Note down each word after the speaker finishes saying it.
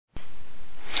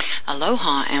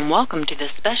Aloha and welcome to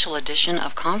this special edition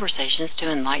of Conversations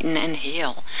to Enlighten and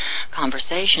Heal.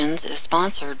 Conversations is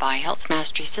sponsored by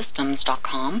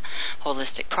HealthMasterySystems.com,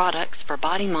 Holistic Products for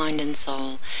Body, Mind, and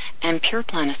Soul, and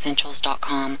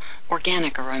PurePlantEssentials.com,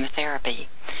 Organic Aromatherapy.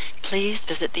 Please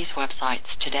visit these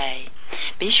websites today.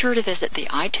 Be sure to visit the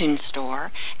iTunes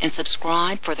Store and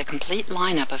subscribe for the complete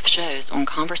lineup of shows on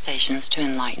Conversations to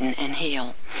Enlighten and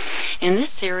Heal. In this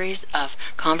series of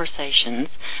conversations,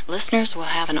 listeners will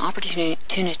have an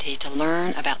opportunity to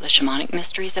learn about the shamanic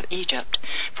mysteries of Egypt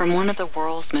from one of the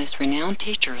world's most renowned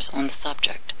teachers on the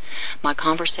subject. My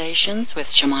conversations with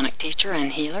shamanic teacher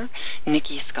and healer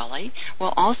Nikki Scully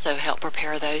will also help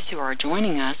prepare those who are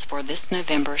joining us for this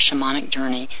November's shamanic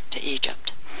journey to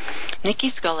Egypt.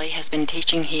 Nikki Scully has been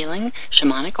teaching healing,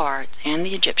 shamanic arts, and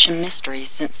the Egyptian mysteries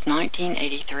since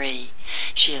 1983.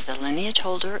 She is a lineage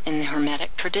holder in the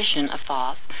Hermetic tradition of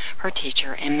Thoth, her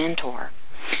teacher and mentor.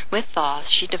 With Thoth,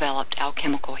 she developed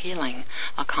alchemical healing,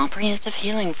 a comprehensive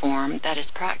healing form that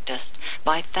is practiced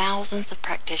by thousands of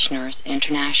practitioners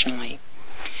internationally.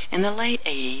 In the late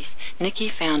 80s, Nikki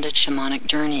founded Shamanic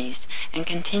Journeys and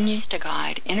continues to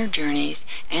guide inner journeys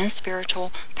and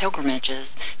spiritual pilgrimages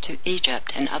to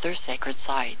Egypt and other sacred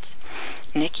sites.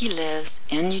 Nikki lives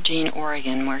in Eugene,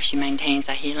 Oregon, where she maintains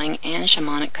a healing and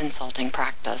shamanic consulting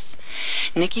practice.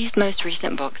 Nikki's most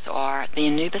recent books are The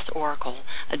Anubis Oracle,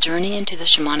 A Journey into the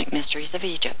Shamanic Mysteries of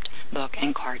Egypt, book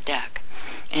and card deck,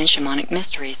 and Shamanic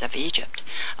Mysteries of Egypt,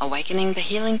 Awakening the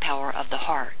Healing Power of the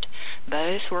Heart.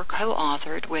 Both were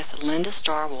co-authored with Linda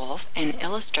Starwolf and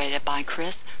illustrated by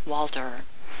Chris Walter.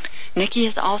 Nikki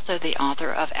is also the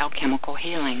author of Alchemical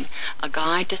Healing, a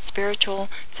guide to spiritual,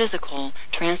 physical,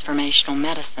 transformational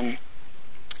medicine,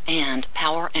 and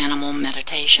Power Animal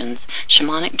Meditations,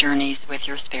 Shamanic Journeys with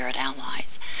Your Spirit Allies.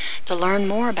 To learn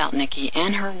more about Nikki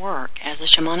and her work as a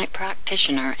shamanic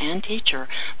practitioner and teacher,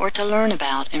 or to learn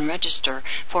about and register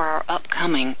for our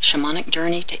upcoming Shamanic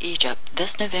Journey to Egypt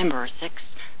this November 6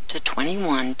 to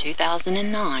 21,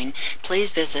 2009,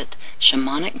 please visit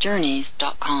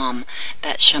shamanicjourneys.com.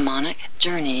 That's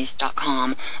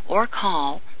shamanicjourneys.com, or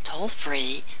call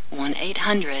toll-free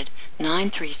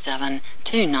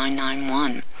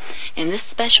 1-800-937-2991. In this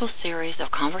special series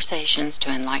of conversations to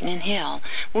enlighten and heal,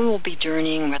 we will be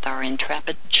journeying with our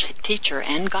intrepid teacher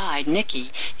and guide,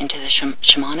 Nikki, into the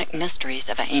shamanic mysteries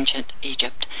of ancient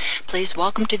Egypt. Please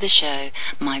welcome to the show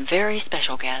my very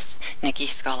special guest, Nikki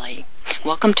Scully.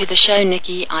 Welcome to the show,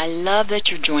 Nikki. I love that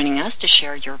you're joining us to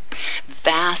share your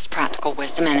vast practical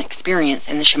wisdom and experience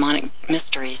in the shamanic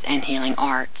mysteries and healing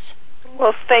arts.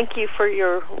 Well, thank you for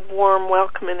your warm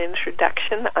welcome and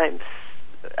introduction. I'm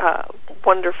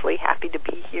wonderfully happy to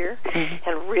be here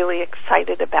and really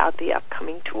excited about the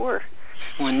upcoming tour.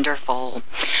 Wonderful.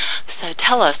 So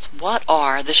tell us, what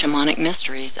are the shamanic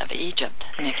mysteries of Egypt,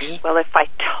 Nikki? Well, if I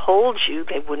told you,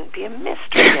 they wouldn't be a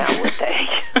mystery now, would they?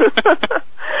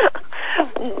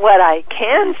 What I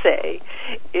can say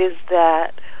is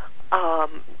that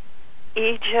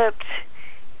Egypt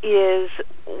is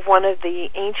one of the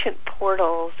ancient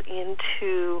portals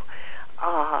into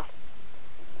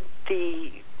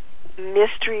the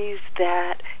mysteries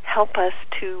that help us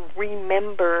to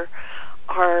remember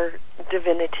our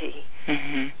divinity.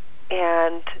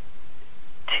 And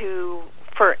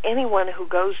for anyone who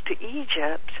goes to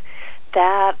Egypt,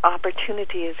 that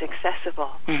opportunity is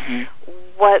accessible.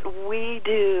 What we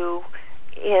do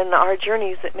in our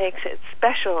journeys that makes it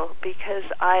special, because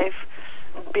I've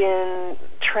been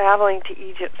traveling to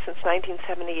Egypt since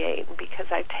 1978, and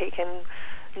because I've taken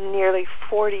nearly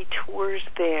 40 tours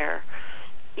there,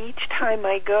 each time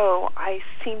I go, I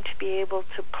seem to be able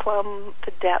to plumb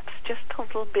the depths just a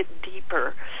little bit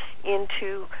deeper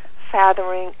into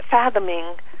fathoming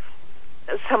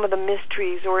some of the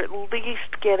mysteries, or at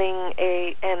least getting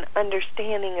an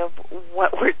understanding of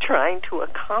what we're trying to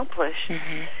accomplish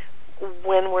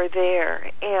when we're there.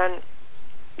 And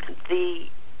the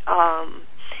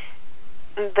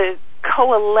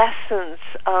coalescence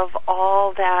of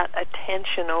all that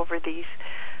attention over these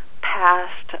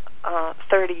past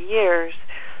 30 years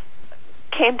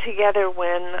came together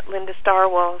when Linda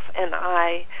Starwolf and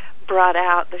I brought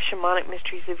out the Shamanic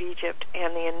Mysteries of Egypt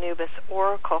and the Anubis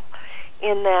Oracle,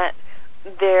 in that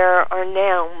there are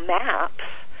now maps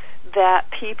that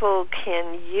people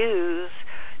can use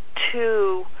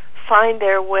to find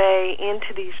their way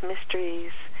into these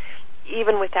mysteries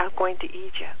even without going to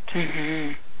Egypt,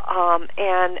 and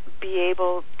be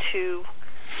able to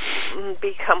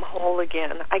become whole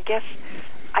again. I guess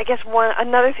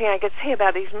another thing I could say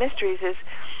about these mysteries is,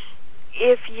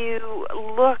 if you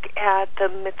look at the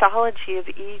mythology of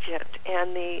Egypt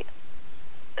and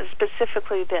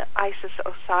specifically the Isis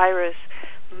Osiris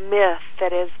myth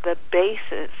that is the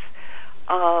basis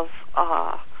of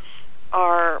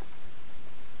our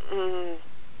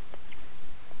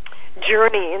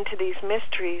journey into these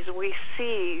mysteries, we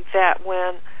see that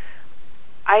when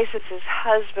Isis's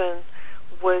husband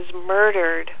was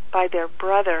murdered by their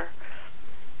brother,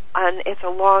 and it's a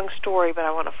long story, but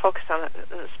I want to focus on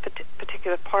this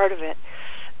particular part of it.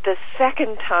 The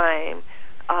second time,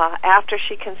 after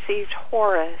she conceived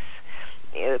Horus,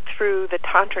 through the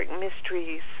tantric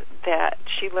mysteries that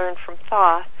she learned from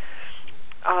Thoth,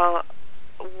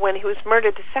 when he was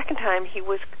murdered the second time, he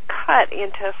was cut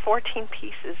into 14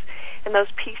 pieces, and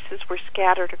those pieces were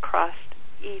scattered across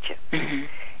Egypt. Mm-hmm.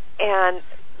 And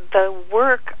the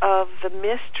work of the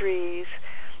mysteries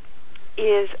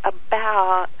is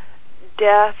about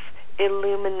death,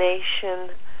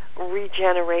 illumination,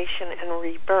 regeneration, and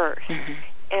rebirth. Mm-hmm.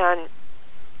 And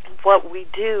what we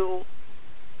do,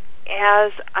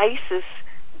 as Isis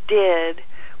did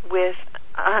with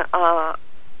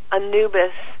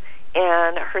Anubis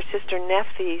and her sister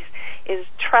Nephthys, is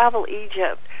travel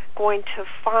Egypt, going to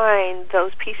find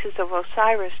those pieces of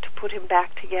Osiris to put him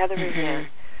back together again,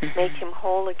 make him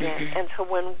whole again. And so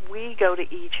when we go to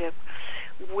Egypt,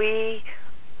 we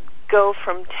go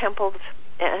from temple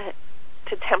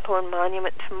to temple and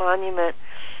monument to monument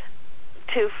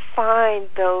to find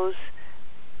those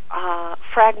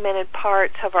fragmented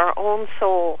parts of our own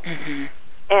soul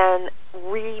and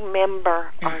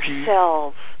remember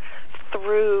ourselves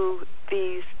through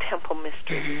these temple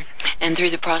mysteries. And through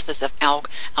the process of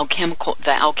alchemical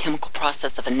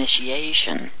process of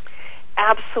initiation.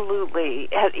 Absolutely.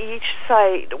 At each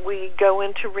site, we go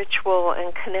into ritual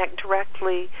and connect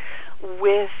directly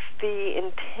with the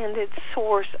intended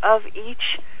source of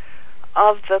each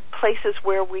of the places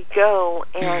where we go,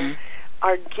 and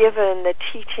are given the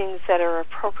teachings that are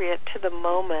appropriate to the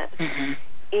moment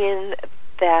in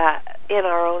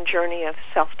our own journey of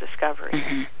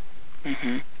self-discovery.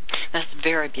 That's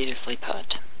very beautifully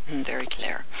put and very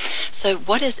clear. So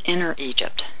what is Inner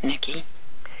Egypt, Nikki?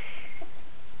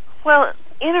 Well,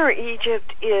 Inner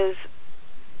Egypt is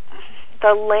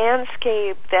the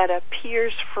landscape that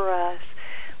appears for us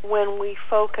when we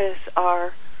focus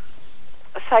our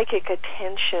psychic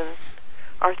attention,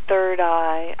 our third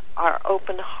eye, our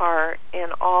open heart,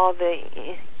 and all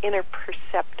the inner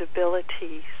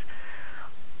perceptibilities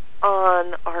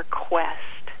on our quest.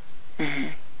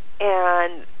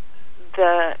 And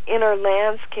the inner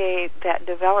landscape that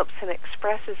develops and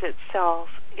expresses itself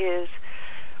is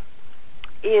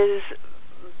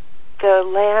the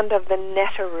land of the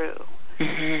Neteru.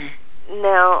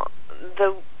 Now,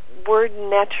 the word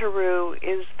Neteru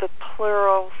is the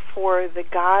plural for the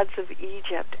gods of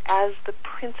Egypt as the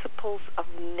principles of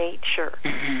nature,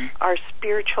 our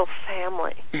spiritual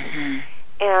family.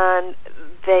 And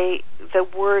the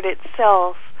word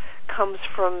itself comes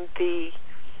from the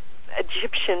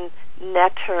Egyptian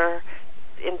neter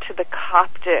into the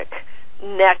Coptic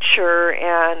nature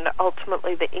and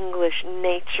ultimately the English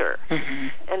nature.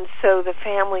 And so the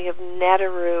family of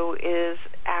Neteru is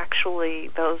actually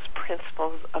those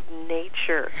principles of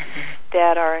nature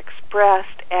that are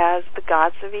expressed as the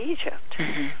gods of Egypt.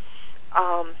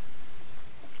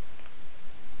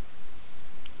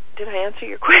 Did I answer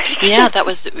your question? Yeah, that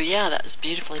was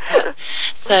beautifully put.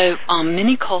 So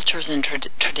many cultures and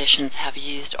traditions have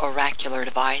used oracular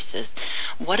devices.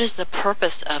 What is the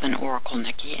purpose of an oracle,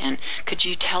 Nikki? And could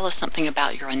you tell us something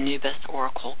about your Anubis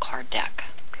Oracle card deck?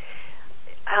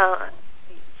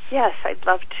 Yes, I'd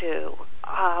love to.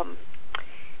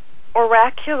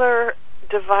 Oracular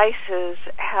devices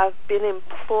have been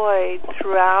employed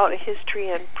throughout history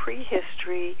and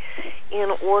prehistory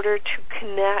in order to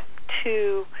connect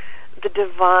to the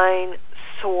divine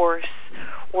source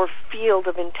or field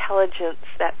of intelligence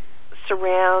that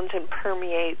surrounds and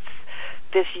permeates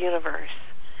this universe.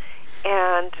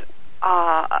 And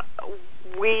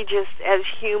we just, as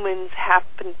humans,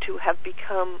 happen to have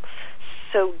become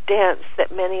so dense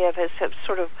that many of us have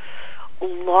sort of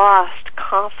lost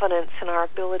confidence in our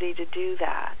ability to do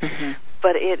that.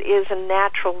 But it is a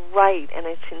natural right, and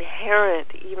it's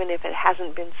inherent, even if it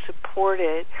hasn't been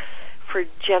supported for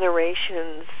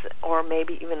generations or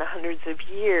maybe even hundreds of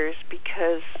years,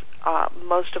 because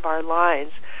most of our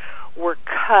lines were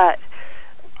cut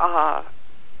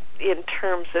in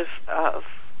terms of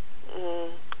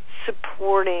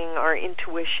supporting our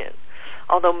intuition.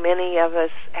 Although many of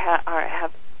us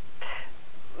have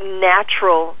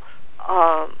natural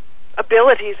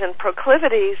abilities and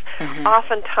proclivities,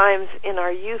 oftentimes in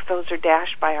our youth those are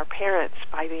dashed by our parents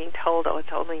by being told, oh,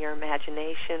 it's only your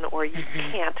imagination, or you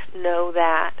can't know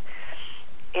that,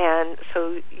 and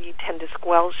so you tend to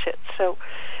squelch it. So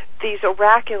these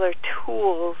oracular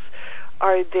tools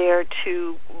are there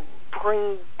to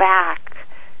bring back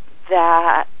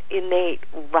that innate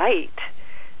right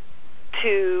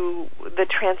to the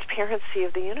transparency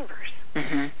of the universe.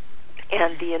 Mm-hmm.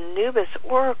 And the Anubis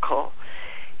Oracle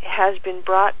has been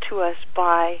brought to us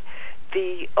by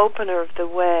the opener of the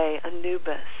way,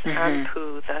 Anubis,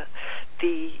 Anpu,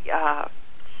 the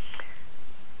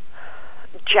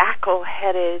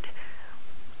jackal-headed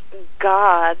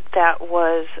god that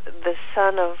was the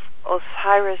son of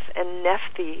Osiris and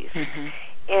Nephthys,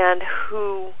 and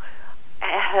who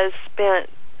has spent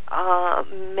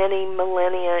many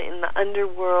millennia in the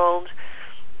underworld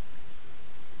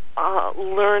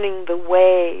learning the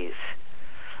ways,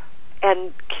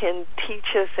 and can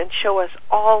teach us and show us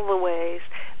all the ways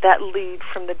that lead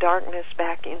from the darkness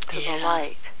back into the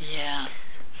light. Yeah.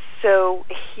 So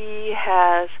he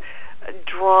has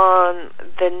drawn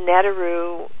the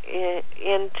Neteru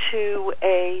into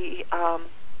a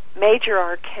major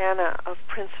arcana of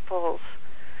principles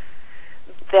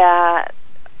that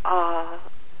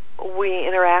we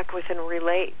interact with and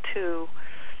relate to,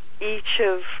 each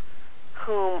of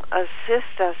whom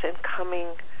assist us in coming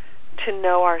to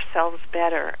know ourselves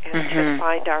better and to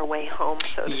find our way home,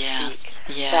 so to speak,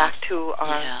 back to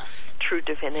our true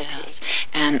divinity. Yes.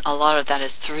 And a lot of that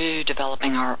is through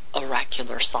developing our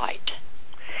oracular sight.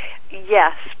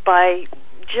 Yes, by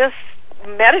just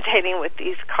meditating with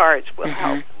these cards will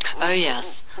help. Oh, yes.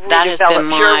 That has been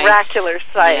my... your oracular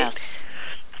sight.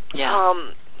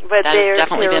 Yes. But that has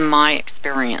definitely been my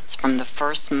experience from the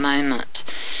first moment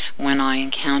when I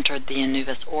encountered the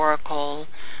Anubis Oracle.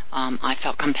 I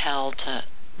felt compelled to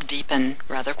deepen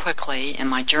rather quickly in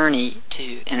my journey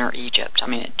to Inner Egypt. I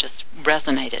mean, it just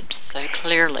resonated so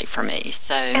clearly for me.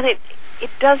 And it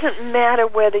doesn't matter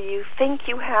whether you think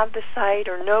you have the sight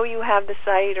or know you have the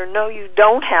sight or know you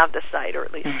don't have the sight, or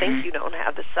at least think you don't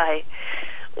have the sight.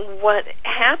 What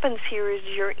happens here is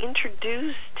you're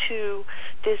introduced to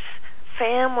this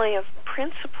family of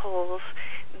principles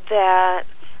that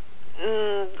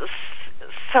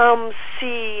some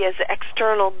see as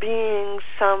external beings,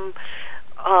 some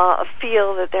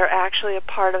feel that they're actually a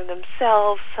part of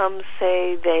themselves, some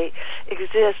say they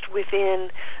exist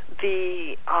within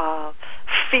the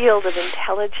field of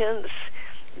intelligence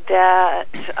that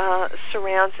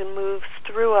surrounds and moves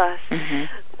through us.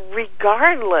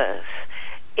 Regardless,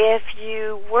 if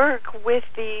you work with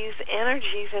these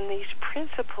energies and these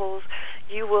principles,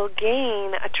 you will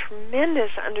gain a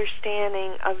tremendous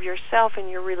understanding of yourself and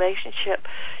your relationship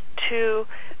to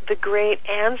the great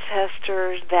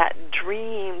ancestors that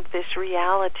dreamed this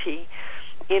reality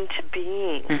into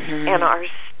being and are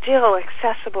still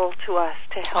accessible to us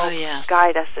to help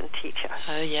guide us and teach us.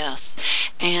 Oh, yes.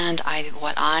 And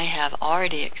what I have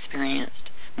already experienced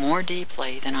more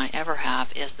deeply than I ever have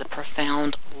is the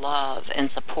profound love and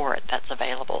support that's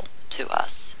available to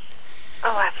us.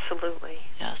 Oh, absolutely.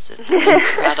 Yes, it's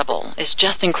incredible. It's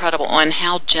just incredible on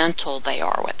how gentle they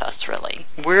are with us, really.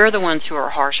 We're the ones who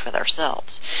are harsh with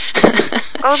ourselves.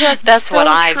 Oh, that's so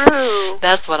true.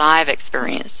 That's what I've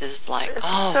experienced, is like, it's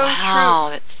oh, so wow,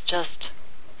 true. it's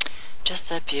just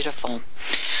so beautiful.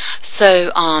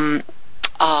 So,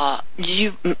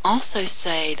 you also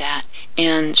say that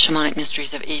in Shamanic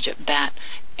Mysteries of Egypt that,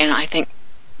 and I think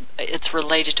it's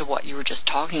related to what you were just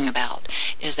talking about,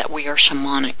 is that we are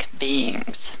shamanic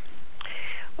beings.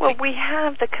 Well, we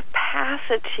have the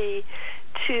capacity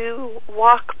to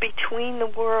walk between the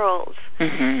worlds,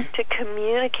 to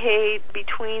communicate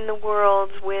between the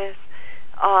worlds with,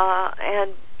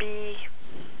 and be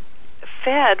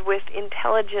fed with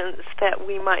intelligence that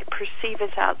we might perceive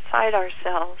as outside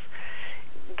ourselves.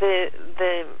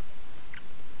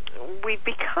 We've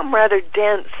become rather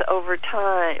dense over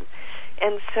time.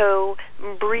 And so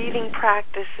breathing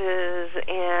practices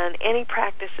and any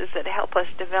practices that help us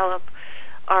develop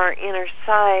our inner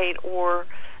sight or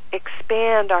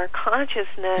expand our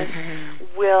consciousness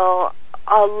will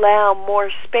allow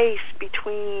more space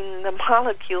between the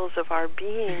molecules of our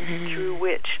being through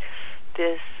which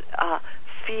this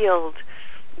field,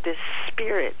 this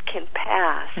spirit can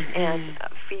pass and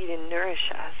feed and nourish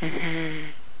us.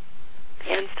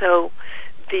 And so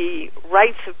the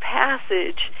rites of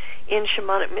passage in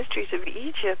Shamanic Mysteries of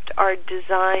Egypt are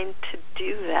designed to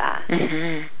do that.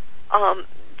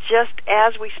 Just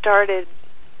as we started,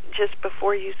 just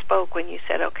before you spoke, when you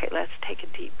said, okay, let's take a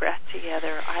deep breath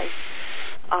together,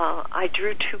 I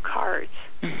drew 2 cards.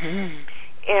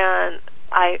 And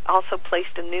I also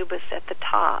placed Anubis at the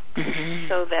top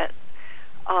so that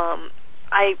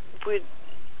I would,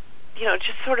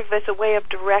 just sort of as a way of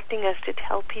directing us to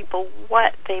tell people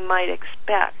what they might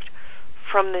expect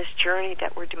from this journey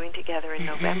that we're doing together in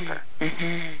November.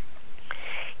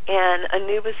 And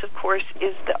Anubis, of course,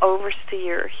 is the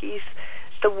overseer. He's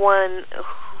the one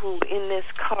who, in this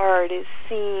card, is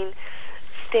seen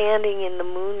standing in the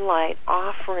moonlight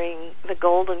offering the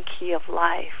golden key of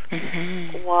life,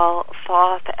 while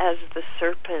Thoth, as the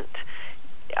serpent,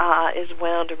 is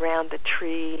wound around the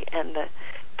tree, and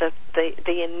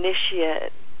the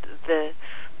initiate, the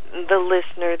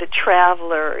listener, the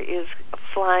traveler, is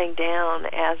flying down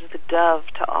as the dove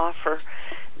to offer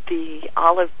the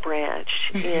olive branch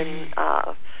in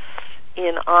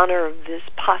honor of this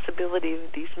possibility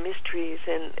of these mysteries,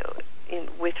 and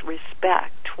with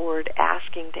respect toward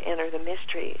asking to enter the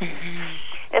mysteries.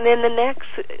 And then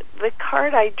the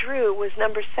card I drew was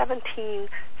number 17,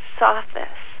 Sothis,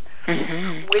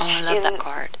 which I love that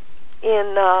card.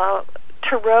 In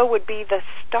Tarot would be the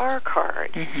star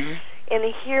card.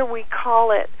 And here we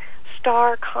call it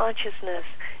star consciousness,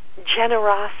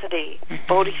 generosity,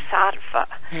 bodhisattva.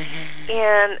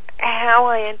 And how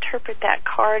I interpret that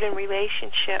card in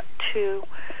relationship to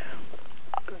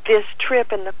this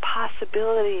trip and the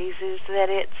possibilities is that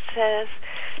it says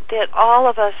that all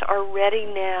of us are ready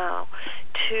now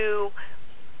to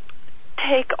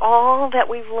take all that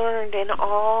we've learned and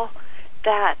all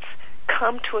that's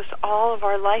come to us, all of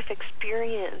our life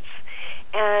experience,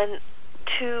 and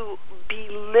to be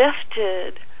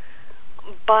lifted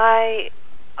by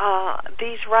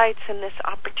these rites and this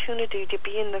opportunity to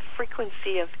be in the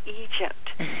frequency of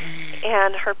Egypt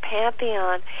and her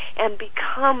pantheon, and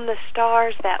become the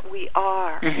stars that we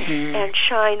are, and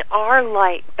shine our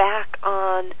light back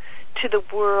on to the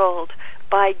world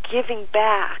by giving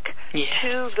back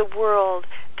to the world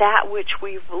that which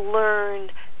we've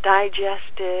learned,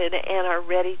 digested, and are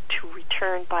ready to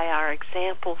return by our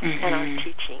examples and our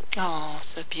teaching. Oh,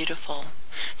 so beautiful.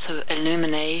 So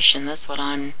illumination, that's what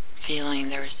I'm feeling.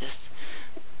 There's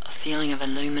a feeling of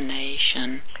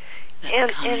illumination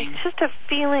that's coming. And just a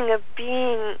feeling of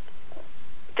being,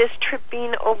 this trip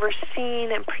being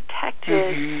overseen and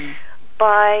protected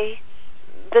by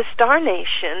the Star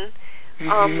Nation.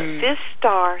 This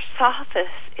star, Sothis,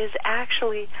 is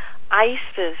actually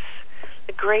Isis,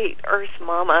 the great Earth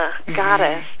Mama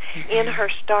goddess, in her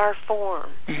star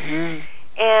form.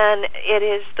 And it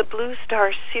is the blue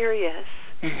star Sirius,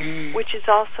 which is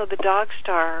also the dog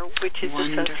star, which is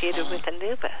associated with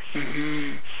Anubis.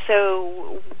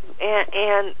 So,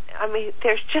 and I mean,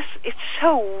 it's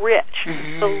so rich,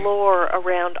 the lore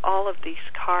around all of these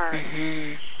cards.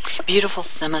 Beautiful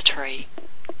symmetry.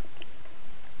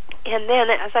 And then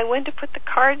as I went to put the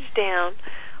cards down,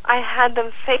 I had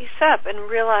them face up and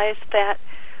realized that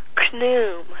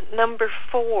Khnum, number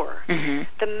 4,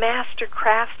 the master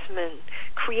craftsman,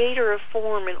 creator of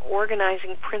form and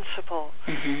organizing principle,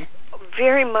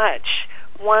 very much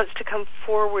wants to come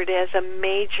forward as a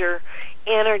major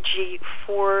energy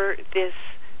for this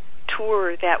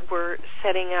tour that we're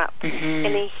setting up.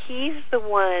 And he's the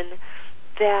one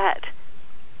that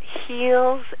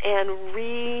heals and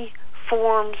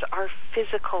reforms our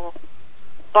physical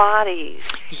bodies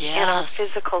and our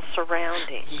physical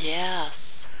surroundings. Yes.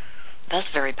 That's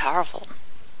very powerful.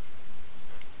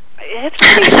 It's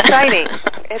pretty exciting.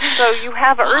 So you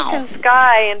have Earth and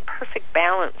Sky in perfect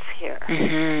balance here.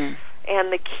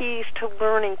 And the keys to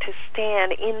learning to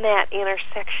stand in that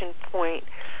intersection point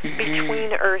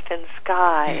between Earth and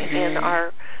Sky in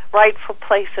our rightful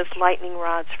place as lightning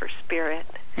rods for spirit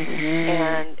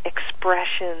and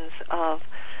expressions of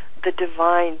the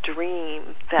divine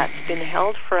dream that's been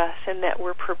held for us and that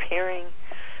we're preparing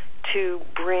to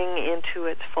bring into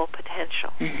its full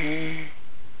potential.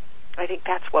 I think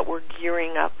that's what we're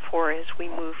gearing up for as we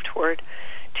move toward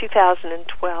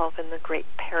 2012 and the great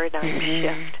paradigm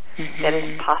shift that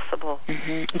is possible.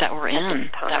 That we're in.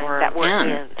 That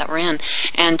we're in.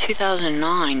 And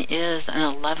 2009 is an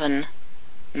 11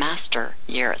 master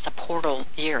year. It's a portal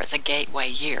year. It's a gateway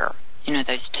year. You know,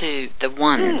 those two, the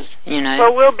ones, you know.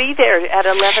 Well, we'll be there at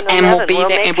 11/11. And we'll be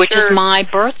there, which is my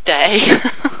birthday.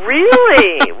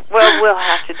 Really? Well, we'll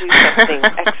have to do something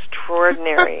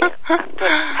extraordinary.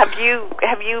 Have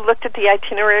you looked at the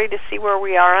itinerary to see where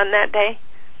we are on that day?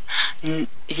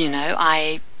 You know,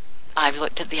 I've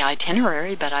looked at the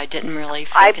itinerary, but I didn't really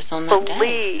focus on that day. I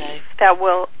believe that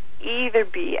will either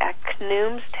be at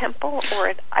Khnum's temple or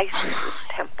at Isis's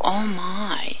temple. Oh,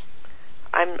 my.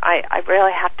 I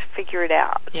really have to figure it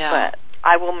out, but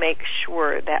I will make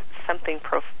sure that something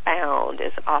profound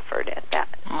is offered at that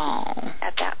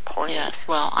point. Yes,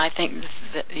 well, I think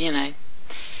that, you know,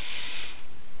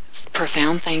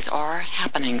 profound things are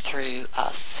happening through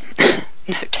us.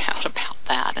 No doubt about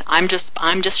that. I'm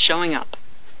just showing up.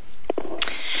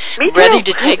 Me too. Ready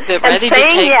to take the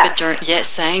journey. Yes,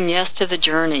 saying yes to the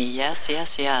journey. Yes.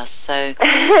 So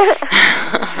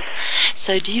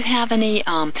So do you have any,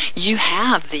 you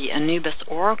have the Anubis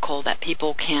Oracle that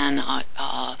people can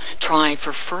try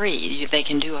for free. They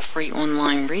can do a free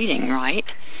online reading,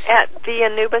 right? At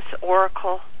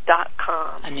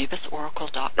theanubisoracle.com.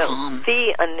 AnubisOracle.com. No,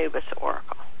 the Anubis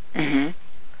Oracle. Mm-hmm.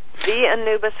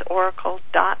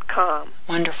 theanubisoracle.com.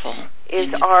 Wonderful.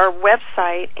 Is our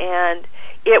website, and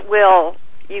it will,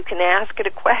 you can ask it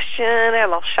a question,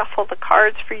 it'll shuffle the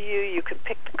cards for you, you can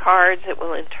pick the cards, it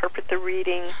will interpret the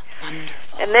reading.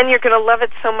 Wonderful. And then you're going to love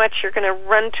it so much you're going to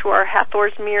run to our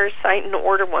Hathor's Mirror site and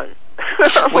order one.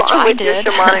 Which I did.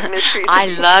 I I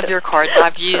love your cards.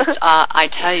 I've used, I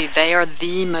tell you, they are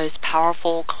the most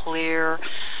powerful, clear.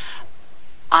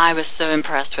 I was so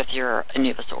impressed with your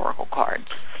Anubis Oracle cards.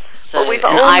 So,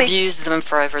 I've used them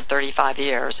for over 35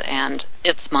 years, and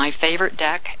it's my favorite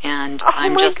deck, and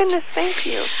goodness, thank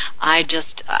you. I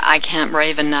can't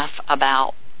rave enough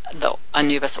about the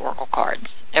Anubis Oracle cards.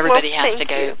 Everybody has to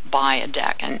go buy a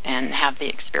deck and have the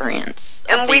experience.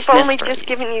 And we've only just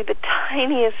given you the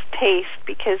tiniest taste,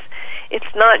 because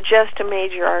it's not just a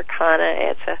major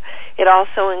arcana. It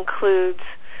also includes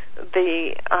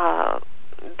the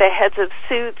heads of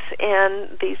suits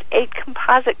and these 8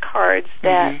 composite cards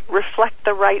that reflect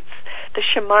the rites, the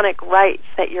shamanic rites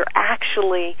that you're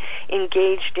actually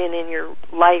engaged in your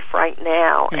life right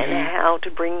now, and how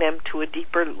to bring them to a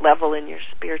deeper level in your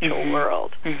spiritual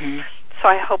world. So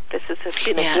I hope this has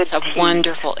been a good teach.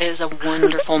 It is a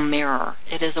wonderful mirror.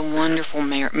 It is a wonderful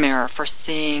mirror for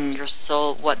seeing your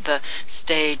soul, what the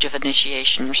stage of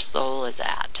initiation your soul is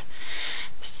at.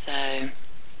 So,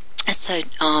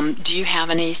 do you have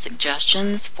any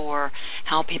suggestions for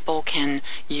how people can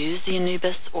use the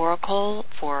Anubis Oracle?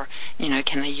 For,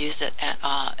 can they use it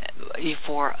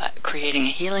for creating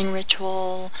a healing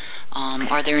ritual?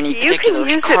 Are there any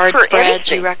particular card spreads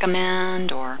you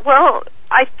recommend? Or well,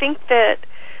 I think that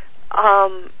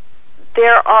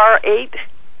there are 8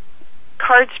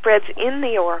 card spreads in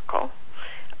the Oracle,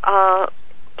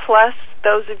 plus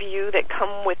those of you that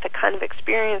come with the kind of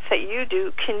experience that you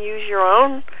do can use your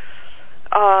own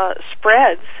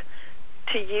spreads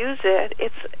to use it.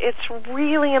 It's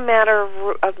really a matter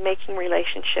of making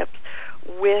relationships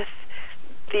with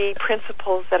the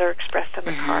principles that are expressed on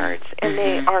the cards, and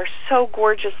they are so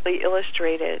gorgeously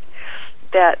illustrated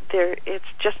that it's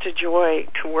just a joy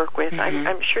to work with.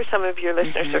 I'm sure some of your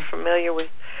listeners are familiar with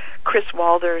Chris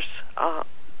Walder's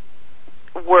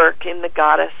work in the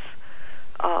Goddess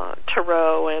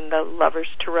Tarot and the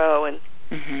Lover's Tarot, and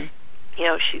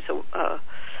she's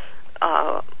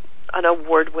an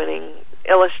award-winning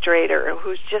illustrator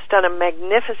who's just done a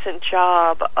magnificent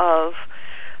job of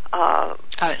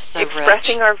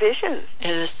expressing our vision.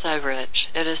 It is so rich.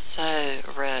 It is so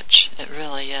rich. It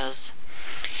really is.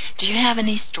 Do you have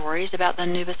any stories about the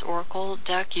Anubis Oracle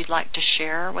deck you'd like to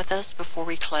share with us before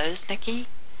we close, Nikki?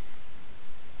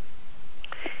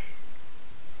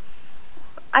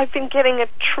 I've been getting a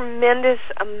tremendous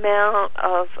amount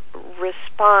of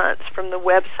response from the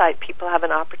website. People have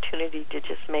an opportunity to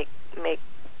just make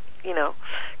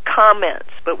comments,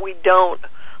 but we don't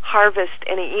harvest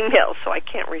any emails, so I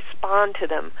can't respond to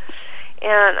them.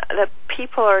 And the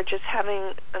people are just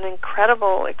having an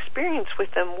incredible experience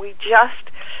with them.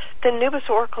 The Anubis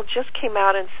Oracle just came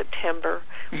out in September.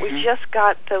 We just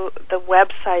got the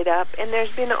website up, and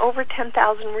there's been over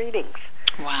 10,000 readings.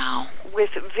 Wow.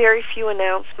 With very few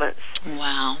announcements.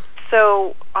 Wow.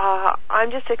 So I'm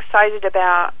just excited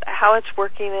about how it's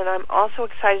working, and I'm also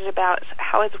excited about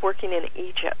how it's working in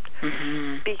Egypt.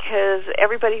 Because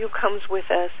everybody who comes with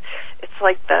us, it's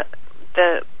like the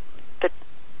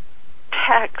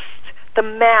text, the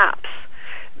maps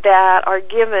that are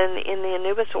given in the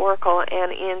Anubis Oracle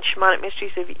and in Shamanic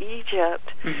Mysteries of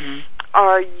Egypt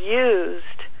are used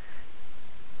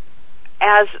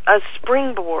as a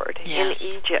springboard in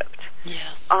Egypt.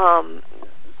 Yes.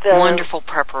 Wonderful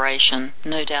preparation,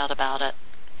 no doubt about it.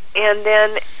 And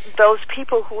then those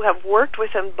people who have worked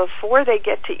with them before they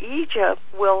get to Egypt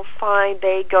will find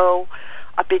they go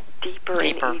a bit deeper.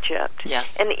 In Egypt. Yes.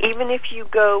 And even if you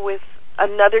go with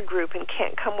another group and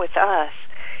can't come with us,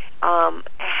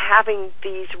 having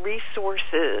these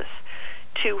resources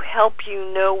to help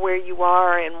you know where you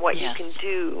are and what you can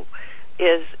do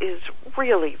is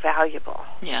really valuable.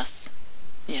 Yes.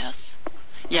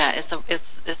 Yeah,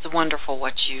 it's wonderful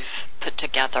what you've put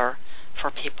together for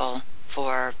people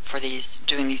for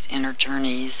doing these inner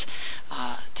journeys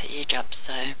to to Egypt.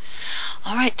 So,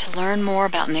 all right, to learn more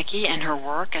about Nikki and her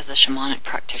work as a shamanic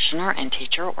practitioner and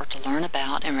teacher, or to learn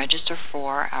about and register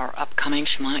for our upcoming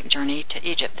shamanic journey to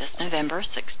Egypt this November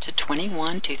 6 to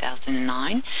 21,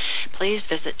 2009, please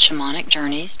visit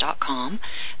shamanicjourneys.com.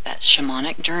 That's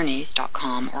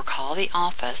shamanicjourneys.com, or call the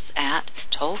office at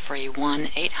toll-free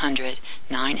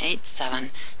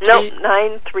 1-800-987.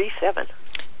 937.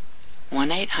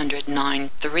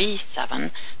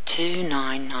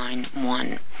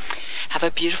 1-800-937-2991. Have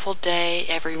a beautiful day,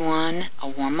 everyone. A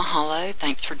warm mahalo.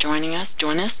 Thanks for joining us.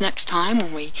 Join us next time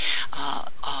when we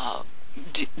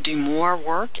do more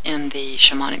work in the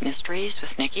shamanic mysteries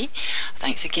with Nikki.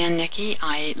 Thanks again, Nikki.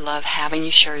 I love having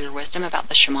you share your wisdom about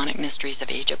the shamanic mysteries of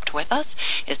Egypt with us.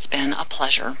 It's been a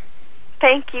pleasure.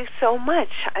 Thank you so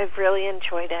much. I've really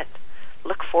enjoyed it.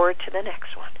 Look forward to the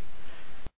next one.